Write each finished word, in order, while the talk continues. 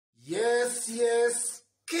Yes,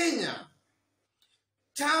 Kenya.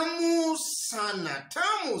 Tamu sana,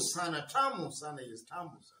 tamu sana, tamu sana, yes, tamu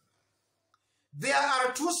sana. There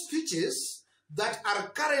are two speeches that are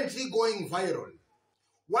currently going viral.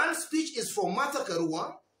 One speech is from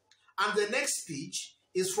Karua, and the next speech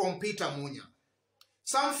is from Peter Munya.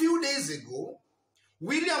 Some few days ago,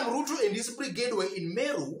 William Ruto and his brigade were in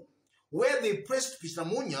Meru, where they praised Peter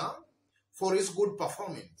Munya for his good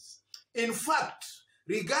performance. In fact,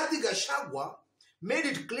 Rigathi Gachagua made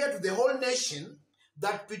it clear to the whole nation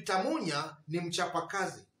that Peter Munya ni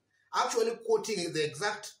mchapakazi, actually quoting the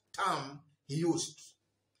exact term he used.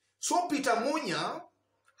 So Peter Munya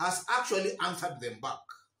has actually answered them back.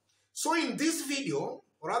 So in this video,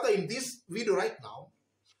 or rather in this video right now,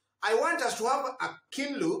 I want us to have a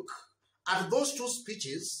keen look at those two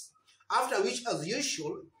speeches, after which, as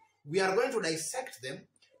usual, we are going to dissect them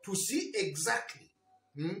to see exactly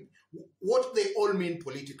what they all mean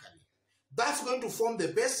politically. That's going to form the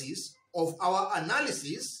basis of our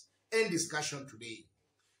analysis and discussion today.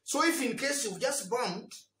 So if in case you've just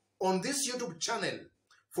bumped on this YouTube channel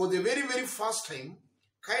for the very, very first time,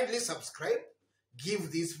 kindly subscribe,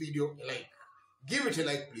 give this video a like. Give it a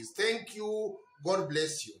like, please. Thank you. God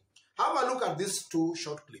bless you. Have a look at these two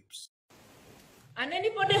short clips. And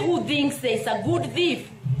anybody who thinks there's a good thief,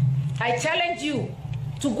 I challenge you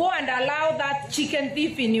to go and allow that chicken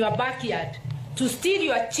thief in your backyard to steal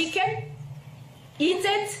your chicken, eat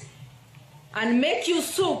it, and make you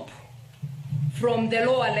soup from the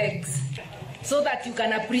lower legs so that you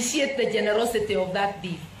can appreciate the generosity of that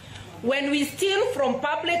thief. When we steal from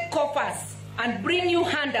public coffers and bring you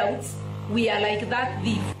handouts, we are like that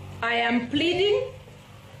thief. I am pleading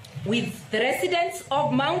with the residents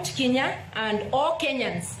of Mount Kenya and all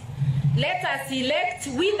Kenyans. Let us elect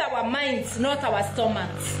with our minds, not our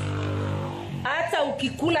stomachs. Hata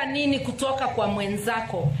ukikula nini kutoka kwa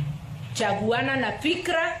mwenzako, chaguana na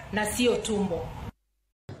fikra na sio tumbo.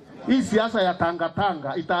 Hii siasa ya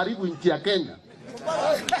tanga itaharibu nchi ya Kenya.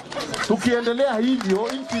 Tukiendelea hivyo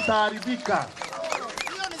nchi itaharibika.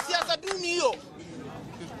 Hiyo ni siasa duni hiyo.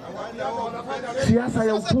 Siasa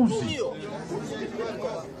ya upuzi.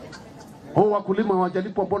 Wakulima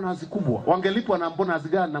hawajalipwa bonus kubwa. Wangelipwa na bonus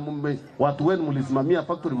gani na watu wenu mlisimamia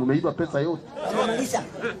factory mmeiba pesa yote.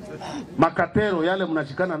 Makatero yale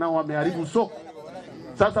mnashikana nao wameharibu soko.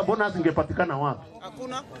 Sasa bonus ingepatikana wapi?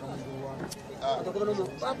 Hakuna.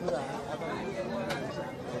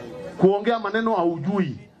 Kuongea maneno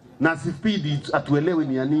haujui na speed atuelewe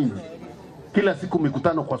ni ya nini. Kila siku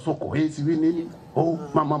mikutano kwa soko. Siwi nini?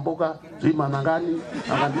 Mama mboga, sijui manangani,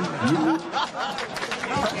 angali nini?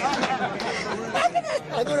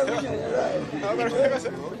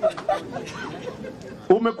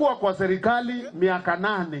 Umekuwa kwa serikali miaka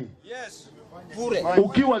 8. Yes. Bure.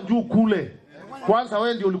 Ukiwa juu kule. Kwanza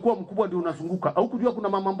wewe ndio ulikuwa mkubwa ndio unazunguka. Au kujua kuna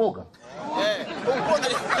mama mboga?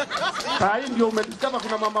 Sai ndio umediscover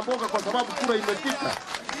kuna mama mboga kwa sababu kura imefika.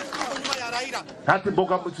 Hati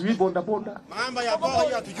mboga msiwi bonda. Mambo ya mboga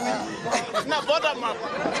hiyo hatujui. Na boda mama.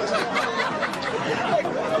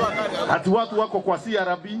 Hati watu wako kwa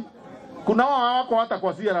CRB. Kuna wako hata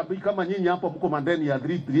kwa CRB kama nyinyi hapo mko mandeni ya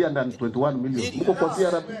 321 million. Mko kwa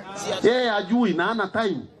CRB. Ajui na hana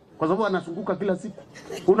time kwa sababu anazunguka kila siku.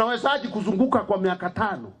 Unawezaje kuzunguka kwa miaka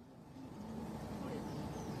 5?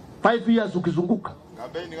 5 years ukizunguka.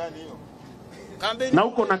 Kampeni gani hiyo? Na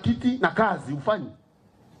uko na kiti na kazi ufanye.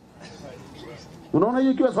 Unaona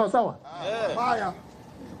hiyo ikiwa sawa sawa? Haya.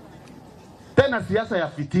 Tena siasa ya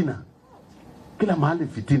fitina. Kila mahali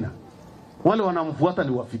fitina. Wale wanamfuata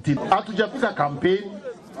ni wa fitina. Hatujapita kampeni,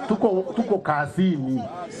 tuko kazini.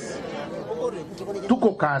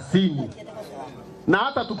 Tuko kazini. Na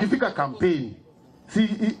hata tukifika kampeni,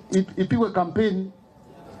 ipigwe kampeni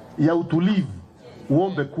ya utulivu.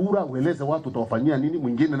 Uombe kura, ueleze watu utawafanyia nini,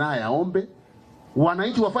 mwingine naye aombe.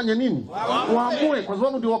 Wananchi wafanye nini? Waamue kwa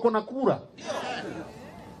sababu ndio wako na kura.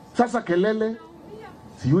 Sasa kelele,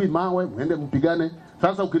 sijui mawe, mwende mpigane.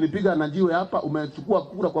 Sasa ukinipiga na jiwe hapa umechukua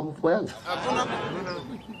kura kwa mfuko yangu.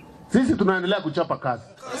 Sisi tunaendelea kuchapa kazi.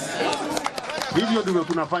 Hivyo ndivyo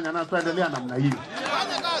tunafanya na tuendelea namna hiyo.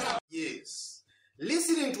 Yes.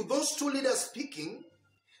 Listening to those two leaders speaking,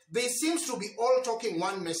 they seems to be all talking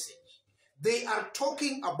one message. They are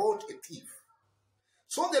talking about a thief.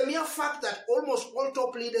 So the mere fact that almost all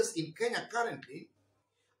top leaders in Kenya currently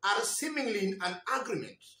are seemingly in an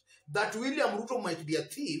agreement that William Ruto might be a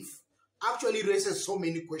thief actually raises so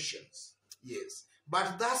many questions. Yes,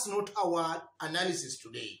 but that's not our analysis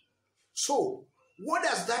today. So, what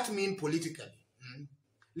does that mean politically?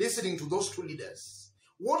 Listening to those two leaders,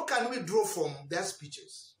 what can we draw from their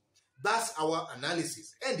speeches? That's our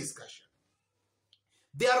analysis and discussion.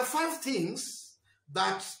 There are 5 things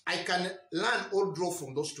that I can learn or draw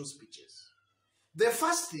from those 2 speeches. The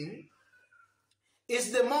first thing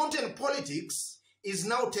is the mountain politics is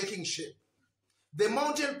now taking shape. The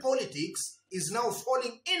mountain politics is now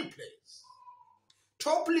falling in place.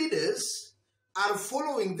 Top leaders are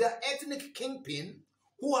following their ethnic kingpin,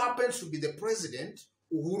 who happens to be the president,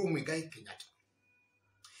 Uhuru Muigai Kenyatta.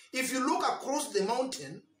 If you look across the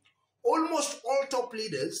mountain, almost all top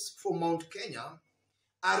leaders from Mount Kenya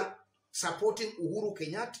are supporting Uhuru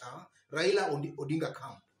Kenyatta, Raila Odinga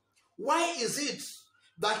camp. Why is it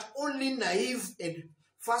that only naive and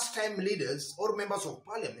first-time leaders or members of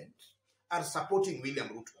parliament are supporting William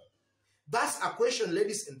Ruto? That's a question,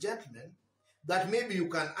 ladies and gentlemen, that maybe you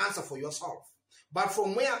can answer for yourself. But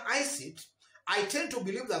from where I sit, I tend to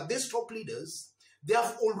believe that these top leaders, they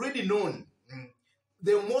have already known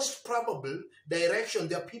the most probable direction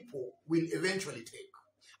their people will eventually take.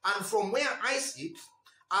 And from where I sit,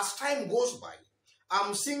 as time goes by,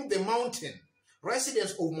 I'm seeing the mountain,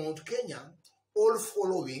 residents of Mount Kenya, all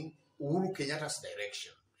following Uhuru Kenyatta's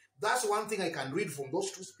direction. That's one thing I can read from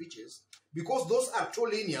those 2 speeches, because those are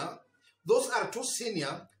 2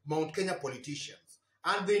 senior Mount Kenya politicians,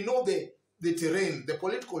 and they know the terrain, the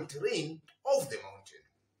political terrain of the mountain.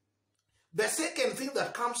 The second thing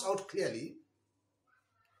that comes out clearly,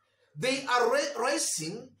 they are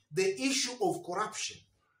raising the issue of corruption.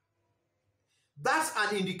 That's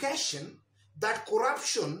an indication that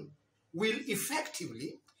corruption will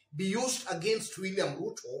effectively be used against William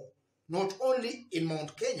Ruto, not only in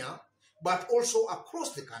Mount Kenya, but also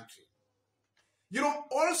across the country. You know,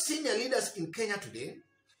 all senior leaders in Kenya today,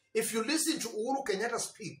 if you listen to Uhuru Kenyatta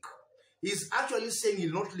speak, he's actually saying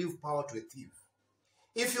he'll not leave power to a thief.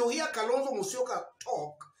 If you hear Kalonzo Musyoka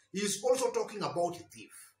talk, he's also talking about a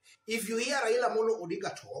thief. If you hear Raila Molo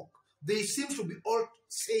Odinga talk, they seem to be all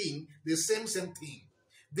saying the same thing.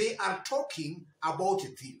 They are talking about a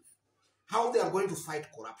thief, how they are going to fight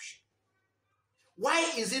corruption.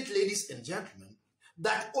 Why is it, ladies and gentlemen,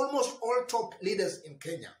 that almost all top leaders in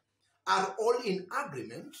Kenya are all in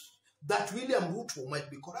agreement that William Ruto might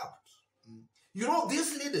be corrupt? You know,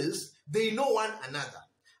 these leaders, they know one another.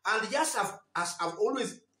 And just as I've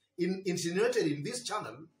always insinuated in this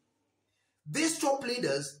channel, these top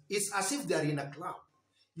leaders, it's as if they're in a club.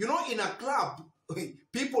 You know, in a club,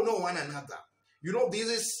 people know one another. You know, this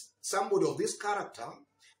is somebody of this character.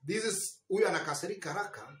 This is Uyana Kaseri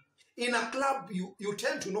Karaka. In a club, you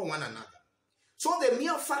tend to know one another. So the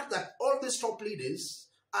mere fact that all these top leaders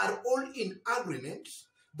are all in agreement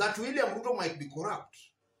that William Ruto might be corrupt,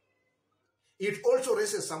 it also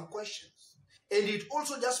raises some questions. And it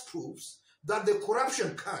also just proves that the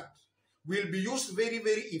corruption card will be used very,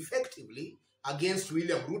 very effectively against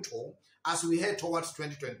William Ruto as we head towards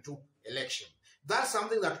 2022 election. That's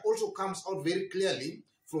something that also comes out very clearly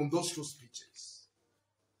from those 2 speeches.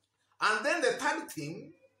 And then the third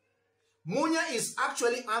thing, Munya is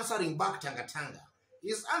actually answering back Tangatanga.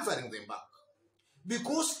 He's answering them back.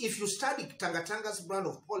 Because if you study Tangatanga's brand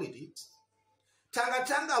of politics,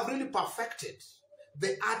 Tangatanga have really perfected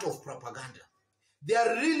the art of propaganda. They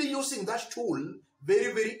are really using that tool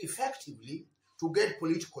very, very effectively to get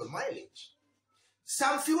political mileage.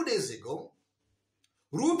 Some few days ago,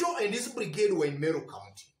 Ruto and his brigade were in Meru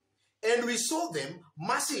County, and we saw them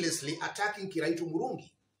mercilessly attacking Kiraitu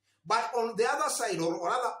Murungi. But on the other side, or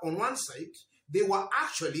rather on one side, they were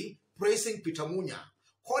actually praising Peter Munya,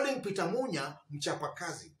 calling Peter Munya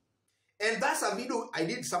Mchapakazi. And that's a video I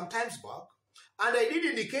did some times back, and I did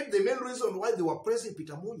indicate the main reason why they were praising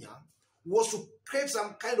Peter Munya was to create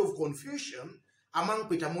some kind of confusion among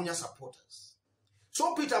Peter Munya supporters.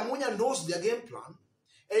 So Peter Munya knows their game plan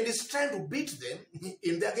and is trying to beat them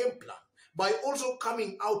in their game plan by also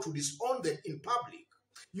coming out to disown them in public.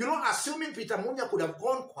 You know, assuming Peter Munya could have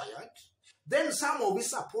gone quiet, then some of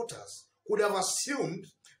his supporters could have assumed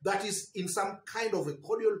that he's in some kind of a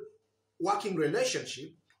cordial working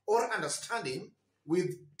relationship or understanding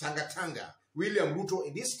with Tangatanga, William Ruto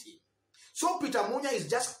and his team. So Peter Munya is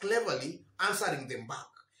just cleverly answering them back.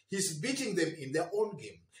 He's beating them in their own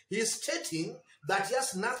game. He's stating that he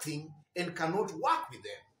has nothing and cannot work with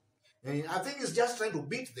them. And I think he's just trying to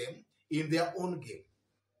beat them in their own game.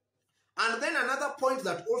 And then another point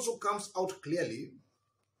that also comes out clearly,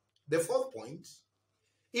 the fourth point,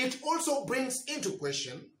 it also brings into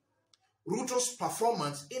question Ruto's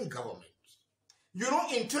performance in government. You know,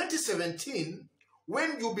 in 2017,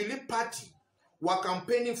 when Jubilee Party were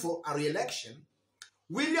campaigning for a re-election,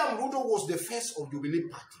 William Ruto was the face of Jubilee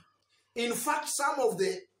Party. In fact, some of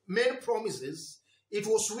the main promises, it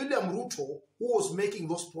was William Ruto who was making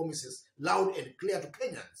those promises loud and clear to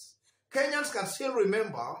Kenyans. Kenyans can still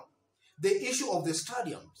remember the issue of the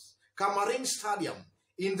stadiums, Cameroon Stadium,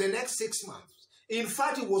 in the next 6 months. In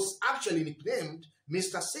fact, he was actually nicknamed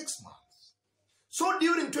Mr. 6 months. So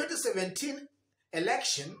during 2017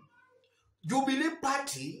 election, Jubilee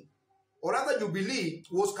Party, or rather Jubilee,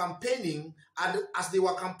 was campaigning, and as they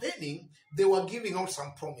were campaigning, they were giving out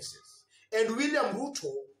some promises. And William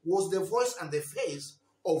Ruto was the voice and the face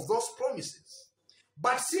of those promises.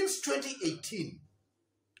 But since 2018,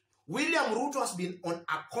 William Ruto has been on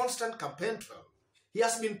a constant campaign trail. He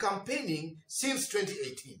has been campaigning since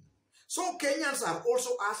 2018. So Kenyans are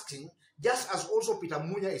also asking, just as also Peter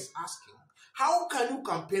Munya is asking, how can you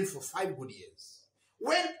campaign for 5 good years?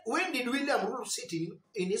 When did William Ruto sit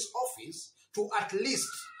in his office to at least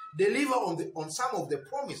deliver on some of the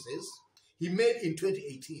promises he made in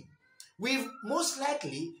 2018? We've most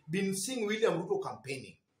likely been seeing William Ruto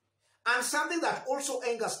campaigning. And something that also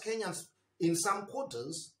angers Kenyans in some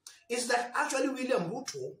quarters is that actually William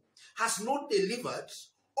Ruto has not delivered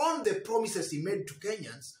on the promises he made to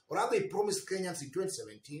Kenyans, or rather he promised Kenyans in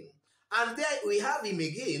 2017. And there we have him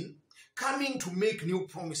again coming to make new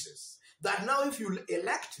promises. That now if you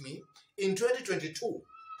elect me in 2022,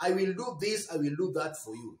 I will do this, I will do that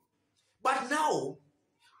for you. But now,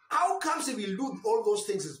 how comes he will do all those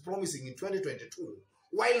things he's promising in 2022,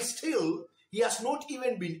 while still he has not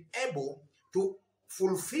even been able to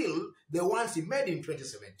fulfill the ones he made in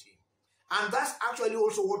 2017? And that's actually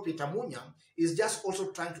also what Peter Munya is just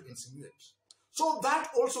also trying to insinuate. So that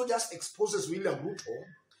also just exposes William Ruto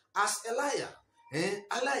as a liar.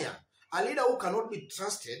 A liar. A leader who cannot be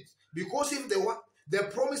trusted, because if the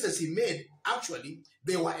promises he made, actually,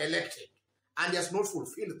 they were elected. And he has not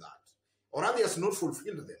fulfilled that. Or rather, he has not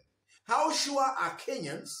fulfilled them. How sure are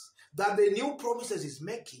Kenyans that the new promises he's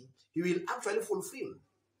making, he will actually fulfill?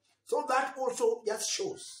 So that also just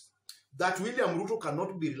shows that William Ruto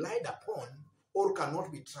cannot be relied upon or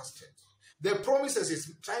cannot be trusted. The promises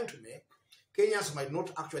he's trying to make, Kenyans might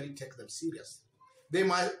not actually take them seriously. They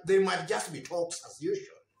might just be talks as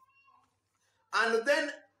usual. And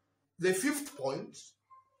then the 5th point,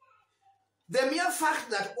 the mere fact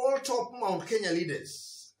that all top Mount Kenya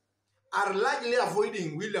leaders are largely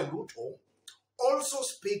avoiding William Ruto also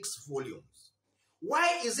speaks volumes.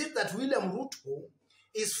 Why is it that William Ruto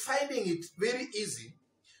is finding it very easy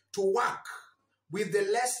to work with the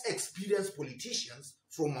less experienced politicians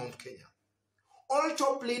from Mount Kenya? All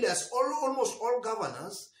top leaders, almost all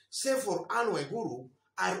governors, save for Anne Waiguru,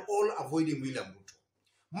 are all avoiding William Ruto.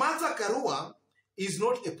 Martha Karua is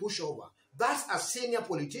not a pushover. That's a senior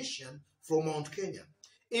politician from Mount Kenya.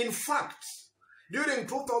 In fact, during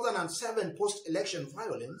 2007 post-election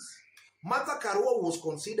violence, Martha Karua was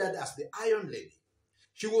considered as the Iron Lady.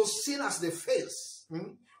 She was seen as the face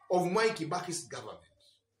of Mwai Kibaki's government.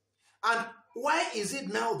 And why is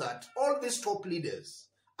it now that all these top leaders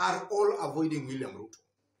are all avoiding William Ruto,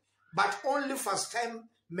 but only first-time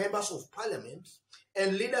members of parliament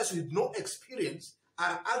and leaders with no experience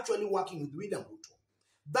are actually working with William Ruto?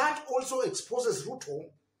 That also exposes Ruto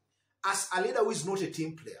as a leader who is not a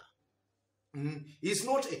team player. He's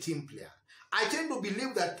not a team player. I tend to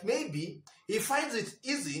believe that maybe he finds it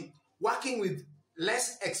easy working with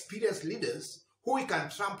less experienced leaders who he can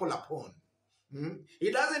trample upon.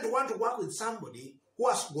 He doesn't want to work with somebody who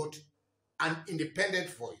has got an independent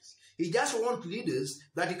voice. He just wants leaders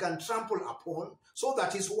that he can trample upon so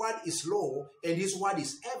that his word is law and his word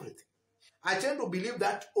is everything. I tend to believe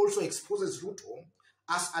that also exposes Ruto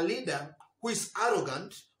as a leader who is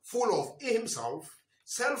arrogant, full of himself,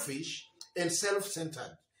 selfish, and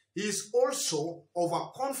self-centered. He is also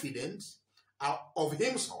overconfident of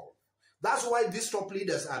himself. That's why these top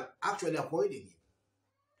leaders are actually avoiding him.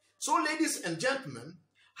 So, ladies and gentlemen,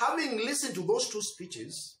 having listened to those 2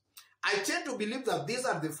 speeches, I tend to believe that these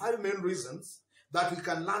are the 5 main reasons that we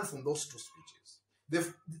can learn from those 2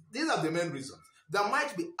 speeches. These are the main reasons. There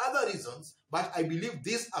might be other reasons, but I believe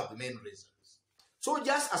these are the main reasons. So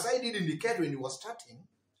just as I did indicate when you were starting,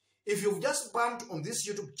 if you've just bumped on this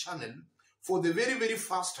YouTube channel for the very, very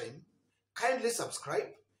first time, kindly subscribe,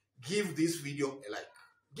 give this video a like.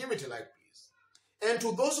 Give it a like, please. And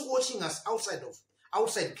to those watching us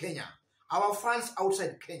outside Kenya, our fans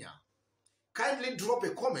outside Kenya, kindly drop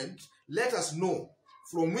a comment. Let us know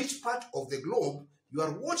from which part of the globe you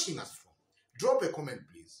are watching us from. Drop a comment,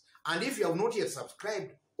 please. And if you have not yet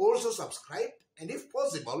subscribed, also subscribe. And if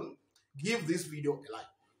possible, give this video a like.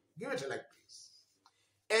 Give it a like, please.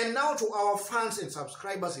 And now to our fans and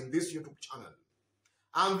subscribers in this YouTube channel.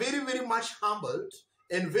 I'm very, very much humbled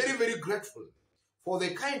and very, very grateful for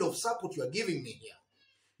the kind of support you are giving me here.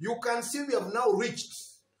 You can see we have now reached,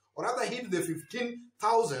 or rather hit the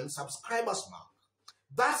 15,000 subscribers mark.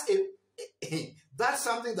 That's a that's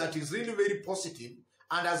something that is really very positive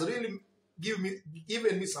and has really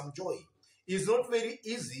given me some joy. It's not very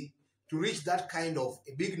easy to reach that kind of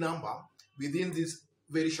a big number within this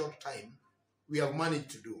very short time we have managed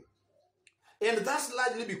to do. And that's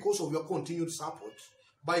largely because of your continued support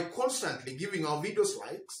by constantly giving our videos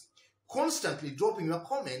likes, constantly dropping your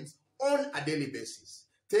comments on a daily basis.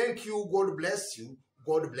 Thank you. God bless you.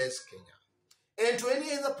 God bless Kenya. And to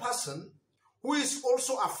any other person who is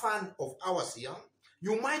also a fan of ours here,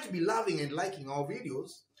 you might be loving and liking our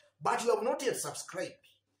videos, but you have not yet subscribed.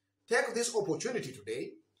 Take this opportunity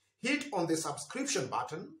today, hit on the subscription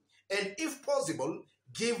button, and if possible,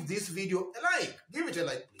 give this video a like. Give it a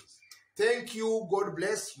like, please. Thank you. God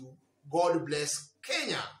bless you. God bless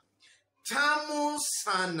Kenya. Tamu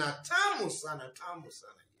sana, tamu sana, tamu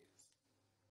sana.